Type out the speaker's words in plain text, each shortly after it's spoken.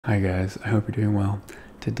Hi guys, I hope you're doing well.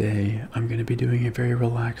 Today I'm going to be doing a very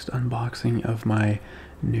relaxed unboxing of my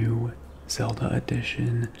new Zelda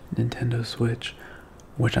edition Nintendo Switch,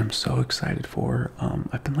 which I'm so excited for.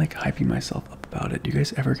 I've been like hyping myself up about it. Do you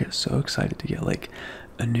guys ever get so excited to get like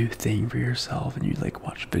a new thing for yourself and you like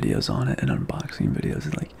watch videos on it and unboxing videos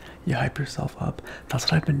and like you hype yourself up? That's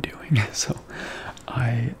what I've been doing. So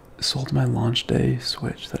I sold my launch day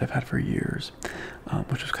Switch that I've had for years,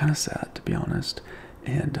 which was kind of sad to be honest.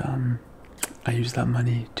 And I used that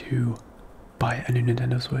money to buy a new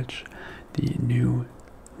Nintendo Switch, the new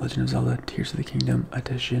Legend of Zelda Tears of the Kingdom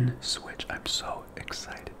edition Switch. I'm so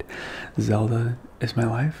excited. Zelda is my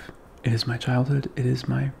life, it is my childhood, it is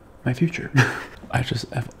my future.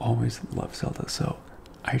 I've always loved Zelda, so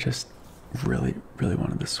I just really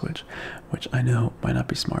wanted this Switch, which I know might not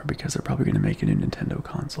be smart because they're probably going to make a new Nintendo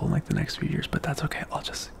console in like the next few years, but that's okay. I'll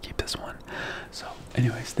just keep this one. So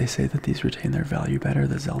anyways, they say that these retain their value better,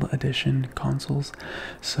 the Zelda edition consoles,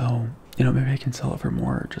 so you know, maybe I can sell it for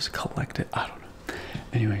more or just collect it. I don't know.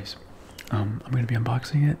 Anyways, I'm going to be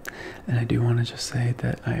unboxing it, and I do want to just say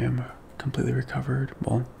that I am completely recovered,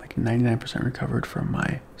 well, like 99% recovered from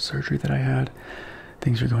my surgery that I had.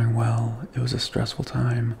 Things are going well. It was a stressful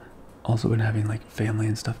time. Also been having like family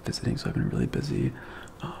and stuff visiting, so I've been really busy.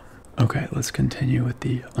 Okay, let's continue with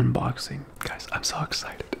the unboxing. Guys, I'm so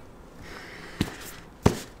excited.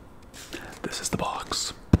 This is the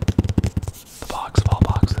box. The box of all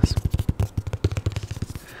boxes.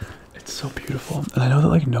 It's so beautiful. And I know that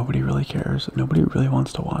like nobody really cares. Nobody really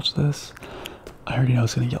wants to watch this. I already know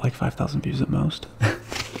it's gonna get like 5,000 views at most.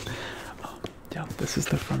 Yeah, this is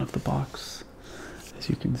the front of the box. As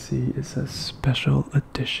you can see, it says special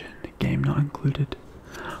edition, game not included,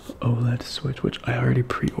 OLED Switch, which I already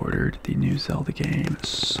pre-ordered the new Zelda game.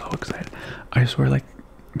 So excited. I swear, like,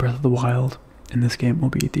 Breath of the Wild and this game will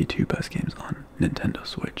be the two best games on Nintendo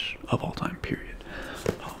Switch of all time, period.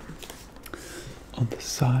 On the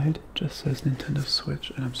side, just says Nintendo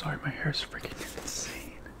Switch, and I'm sorry, my hair is freaking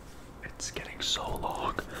insane. It's getting so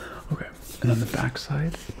long. Okay, and on the back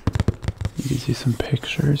side, you can see some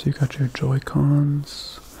pictures. You got your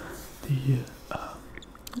Joy-Cons, the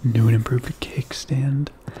new and improved kickstand,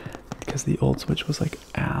 because the old Switch was like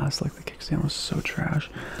ass, like the kickstand was so trash.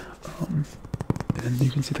 And then you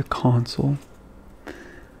can see the console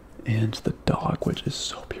and the dock, which is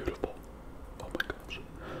so beautiful. Oh my gosh,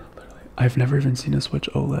 literally. I've never even seen a Switch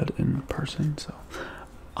OLED in person, so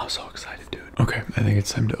I'm so excited, dude. Okay, I think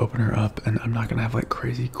it's time to open her up, and I'm not gonna have like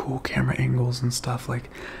crazy cool camera angles and stuff. Like,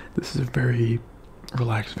 this is a very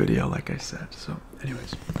relaxed video, like I said. So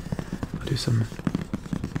anyways, I'll do some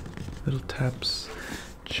little taps,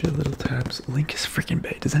 chill little taps. Link is freaking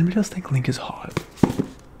big. Does anybody else think Link is hot?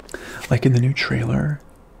 Like in the new trailer,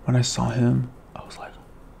 when I saw him, I was like,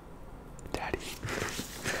 daddy.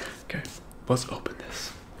 Okay, let's open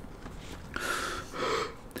this.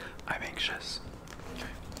 I'm anxious. Okay.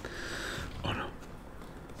 Oh no.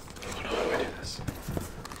 Oh no, how do I do this?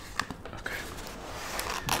 Okay.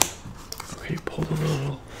 Okay, pull the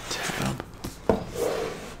little tab.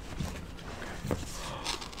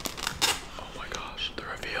 Oh my gosh, the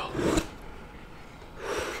reveal.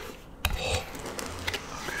 Okay.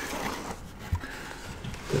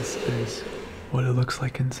 This is what it looks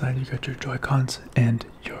like inside. You got your Joy-Cons and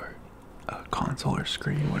your console or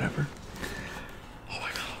screen, whatever. Oh my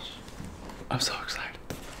gosh. I'm so excited.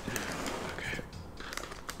 Okay.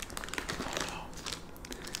 Oh no.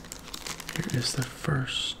 Here is the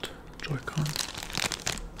first Joy-Con.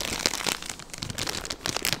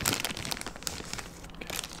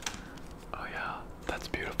 Okay. Oh yeah, that's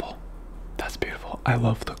beautiful. That's beautiful. I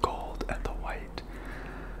love the gold and the white.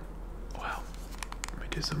 Wow. Let me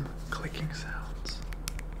do some clicking sounds.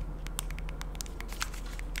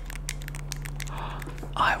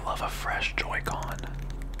 I love a fresh Joy-Con.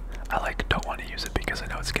 I like don't want to use it because I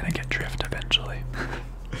know it's gonna get drift eventually.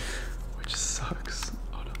 Which sucks.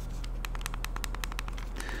 Oh no.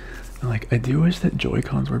 And like, I do wish that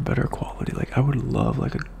Joy-Cons were better quality. Like, I would love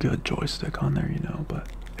like a good joystick on there, you know, but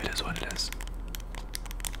it is what it is.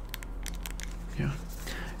 Yeah.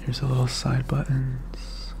 Here's the little side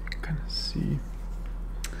buttons. You can kind of see.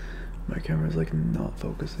 My camera's like not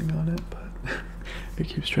focusing on it, but it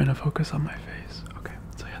keeps trying to focus on my face. Okay,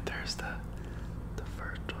 so yeah, there's the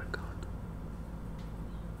first Joy-Con.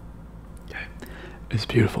 Okay, it's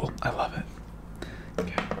beautiful. I love it.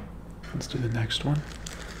 Okay, let's do the next one.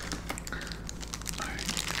 All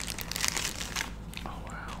right. Oh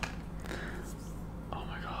wow. Oh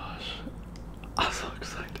my gosh, I'm so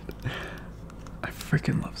excited. I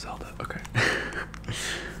freaking love Zelda. Okay.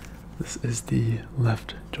 This is the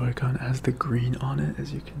left Joy-Con. It has the green on it,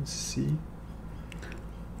 as you can see.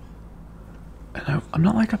 And I'm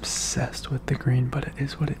not like obsessed with the green, but it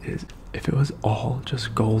is what it is. If it was all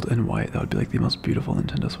just gold and white, that would be like the most beautiful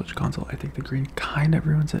Nintendo Switch console. I think the green kind of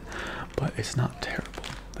ruins it, but it's not terrible.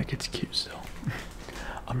 Like, it's cute still.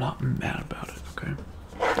 I'm not mad about it, okay?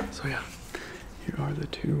 So yeah, here are the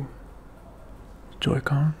two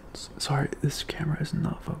Joy-Cons. Sorry, this camera is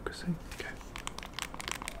not focusing. Okay.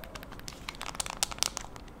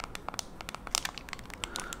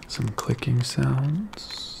 Some clicking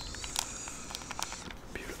sounds.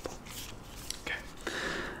 Beautiful. Okay.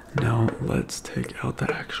 Now let's take out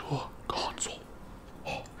the actual console.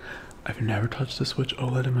 Oh, I've never touched a Switch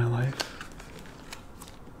OLED in my life.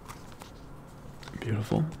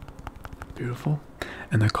 Beautiful. Beautiful.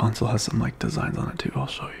 And the console has some like designs on it too. I'll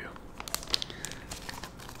show you.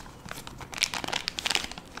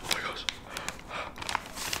 Oh my gosh.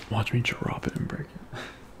 Watch me drop it and break it.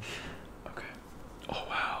 Okay. Oh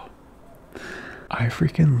wow. I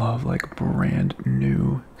freaking love like brand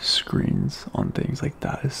new screens on things. Like,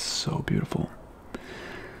 that is so beautiful.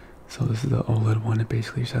 So this is the OLED one. It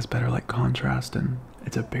basically just has better like contrast, and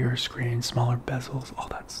it's a bigger screen, smaller bezels, all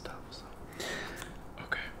that stuff. So,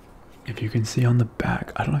 okay. If you can see on the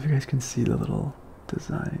back, I don't know if you guys can see the little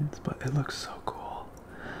designs, but it looks so cool.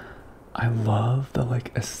 I love the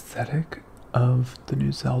like aesthetic of the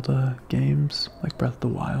new Zelda games, like Breath of the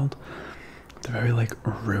Wild. They're very like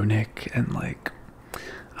runic and like,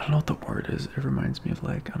 I don't know what the word is. It reminds me of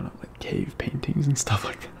like, I don't know, like cave paintings and stuff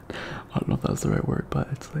like that. I don't know if that's the right word, but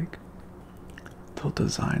it's like the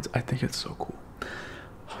designs. I think it's so cool.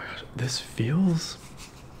 Oh my gosh, this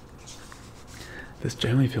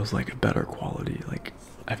generally feels like a better quality. Like,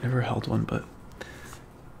 I've never held one, but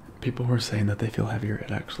people were saying that they feel heavier.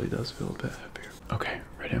 It actually does feel a bit heavier. Okay,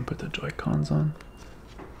 ready to put the Joy-Cons on.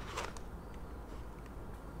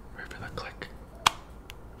 Ready for the click.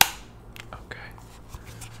 Okay,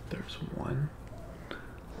 there's one.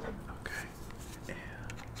 Okay, and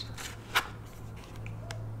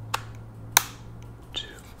two.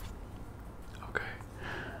 Okay,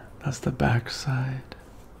 that's the back side.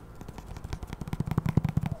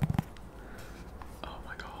 Oh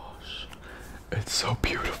my gosh, it's so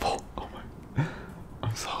beautiful. Oh my,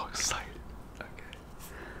 I'm so excited. Okay,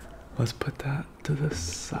 let's put that to the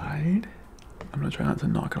side. I'm gonna try not to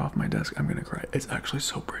knock it off my desk. I'm gonna cry. It's actually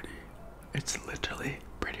so pretty. It's literally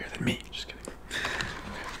prettier than me. Just kidding.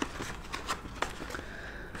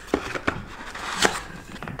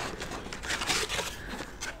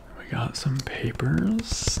 We got some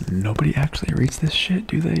papers. Nobody actually reads this shit,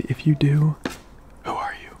 do they? If you do, who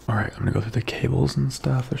are you? Alright, I'm gonna go through the cables and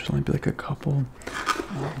stuff. There should only be like a couple.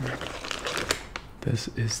 This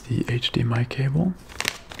is the HDMI cable,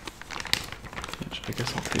 which I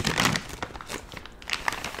guess I'll take it out.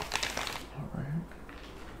 Alright.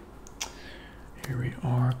 Here we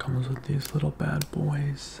are. Comes with these little bad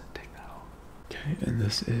boys. Take that out. Okay, and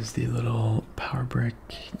this is the little power brick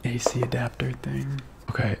AC adapter thing.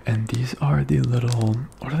 Okay, and these are the little,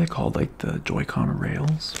 what are they called? Like the Joy-Con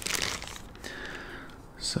rails.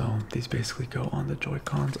 So these basically go on the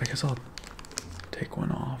Joy-Cons. I guess I'll take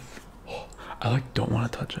one off. Oh, I like don't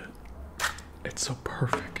want to touch it. It's so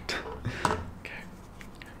perfect. Okay,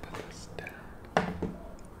 put this down.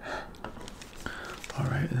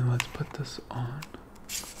 Alright, and let's put this on.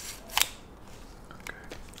 Okay,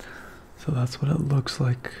 so that's what it looks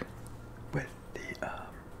like with the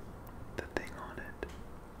thing on it.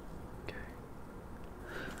 Okay,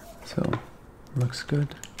 so looks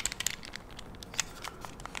good.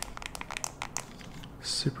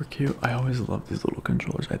 Super cute. I always love these little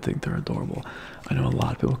controllers. I think they're adorable. I know a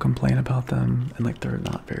lot of people complain about them and like they're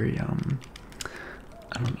not very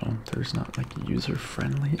I don't know, they're just not like user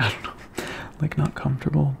friendly. I don't know, like not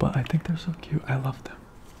comfortable, but I think they're so cute. I love them.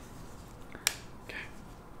 Okay.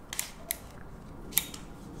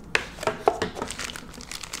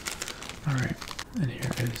 Alright, and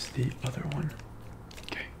here is the other one.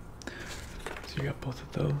 Okay, so you got both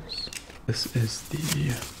of those. This is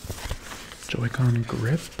the Joy-Con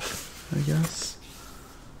grip, I guess.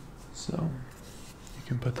 So you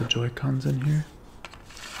can put the Joy-Cons in here.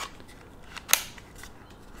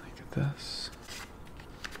 Look at this.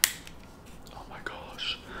 Oh my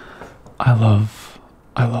gosh. I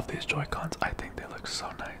love these Joy-Cons. I think they look so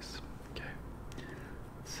nice. Okay.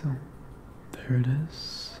 So there it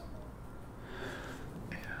is.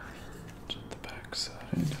 And the back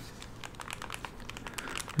side.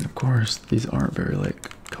 And of course, these aren't very like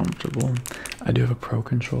comfortable. I do have a Pro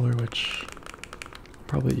controller, which I'll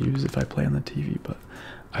probably use if I play on the TV, but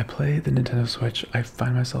I play the Nintendo Switch. I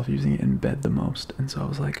find myself using it in bed the most, and so I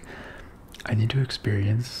was like, I need to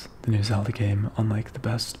experience the new Zelda game on like the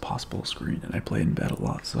best possible screen, and I play in bed a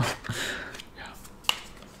lot, so yeah.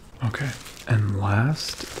 Okay, and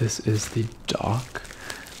last, this is the dock,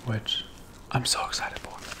 which I'm so excited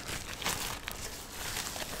for.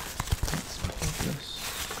 Let's pull this.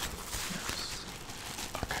 Yes.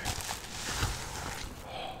 Okay.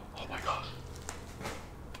 Oh my gosh.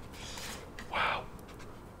 Wow.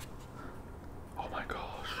 Oh my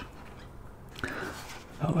gosh.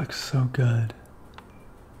 That looks so good.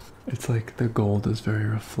 It's like the gold is very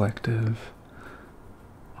reflective.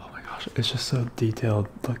 Oh my gosh, it's just so detailed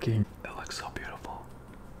looking. It looks so beautiful.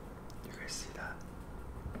 You guys see that?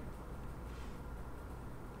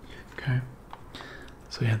 Okay.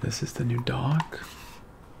 So yeah, this is the new dock.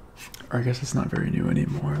 Or I guess it's not very new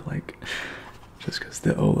anymore, like, just because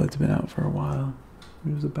the OLED's been out for a while.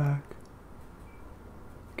 Here's the back.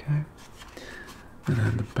 Okay. And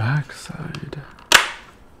then the back side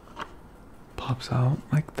pops out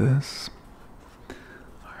like this.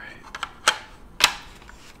 Alright.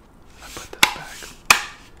 I put this back.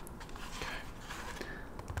 Okay.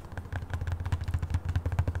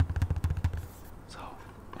 So,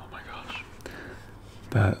 oh my gosh.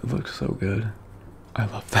 That looks so good. I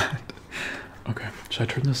love that. Okay, should I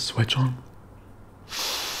turn this switch on?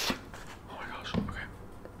 Oh my gosh, okay.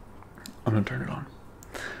 I'm gonna turn it on.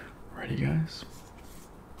 Ready, guys?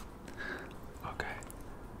 Okay.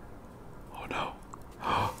 Oh no.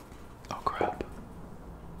 Oh crap.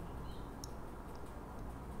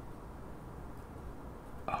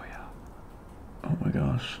 Oh yeah. Oh my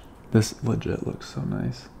gosh. This legit looks so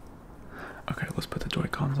nice. Okay, let's put the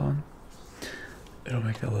Joy-Cons on. It'll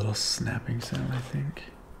make that little snapping sound, I think.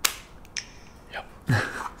 Yep.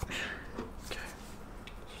 Okay.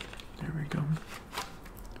 There we go.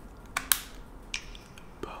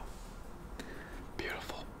 Boom.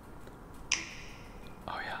 Beautiful.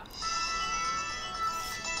 Oh yeah.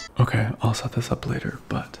 Okay, I'll set this up later,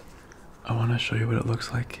 but I want to show you what it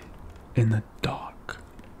looks like in the dock.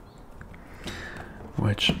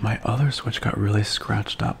 Which my other Switch got really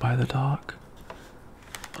scratched up by the dock,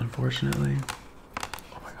 unfortunately.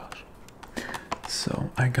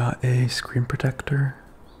 So I got a screen protector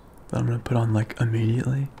that I'm gonna put on like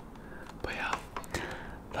immediately. But yeah,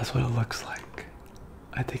 that's what it looks like.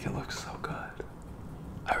 I think it looks so good.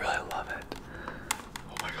 I really love it.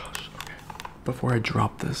 Oh my gosh, okay. Before I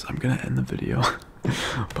drop this, I'm gonna end the video.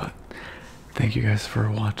 But thank you guys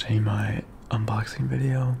for watching my unboxing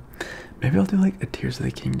video. Maybe I'll do like a Tears of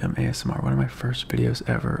the Kingdom ASMR. One of my first videos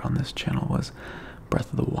ever on this channel was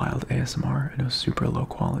Breath of the Wild ASMR, and it was super low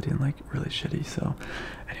quality and like really shitty. So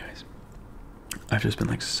anyways, I've just been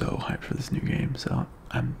like so hyped for this new game, so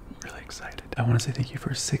I'm really excited. I want to say thank you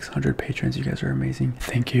for 600 patrons. You guys are amazing.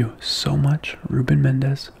 Thank you so much. Ruben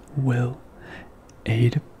Mendez, Will,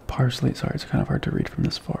 Aid Parsley, sorry it's kind of hard to read from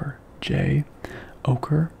this far, Jay,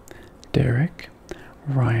 Oker, Derek,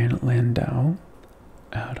 Ryan Landau,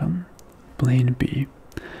 Adam, Blaine B,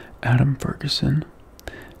 Adam Ferguson,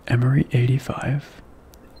 Emery85,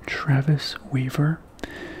 Travis Weaver,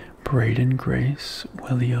 Braden Grace,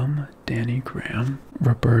 William, Danny Graham,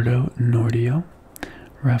 Roberto Nordio,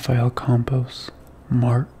 Rafael Campos,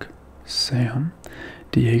 Mark, Sam,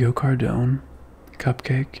 Diego Cardone,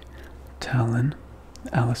 Cupcake, Talon,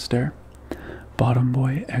 Alistair, Bottom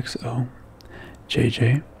Boy XO,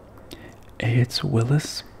 JJ, It's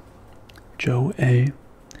Willis, Joe A,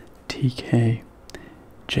 TK,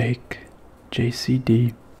 Jake,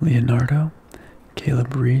 JCD, Leonardo,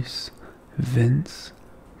 Caleb Reese, Vince,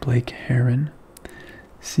 Blake Heron,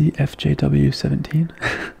 CFJW17,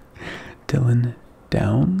 Dylan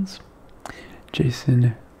Downs,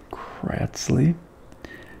 Jason Kratzley,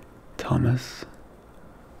 Thomas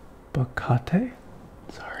Bacate,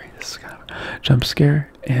 sorry, this is kind of a jump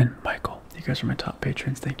scare, and Michael. You guys are my top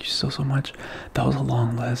patrons. Thank you so much. That was a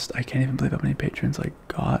long list. I can't even believe how many patrons I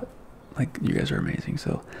got. Like, you guys are amazing.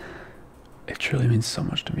 So it truly means so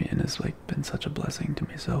much to me and has like been such a blessing to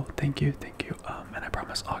me. So thank you. And I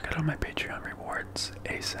promise I'll get on my Patreon rewards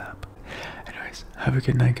ASAP. Anyways, have a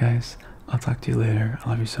good night, guys. I'll talk to you later. I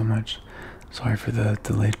love you so much. Sorry for the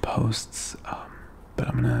delayed posts, but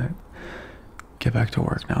I'm gonna get back to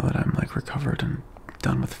work now that I'm like recovered and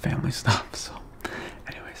done with family stuff. So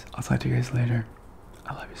anyways, I'll talk to you guys later.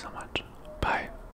 I love you so much.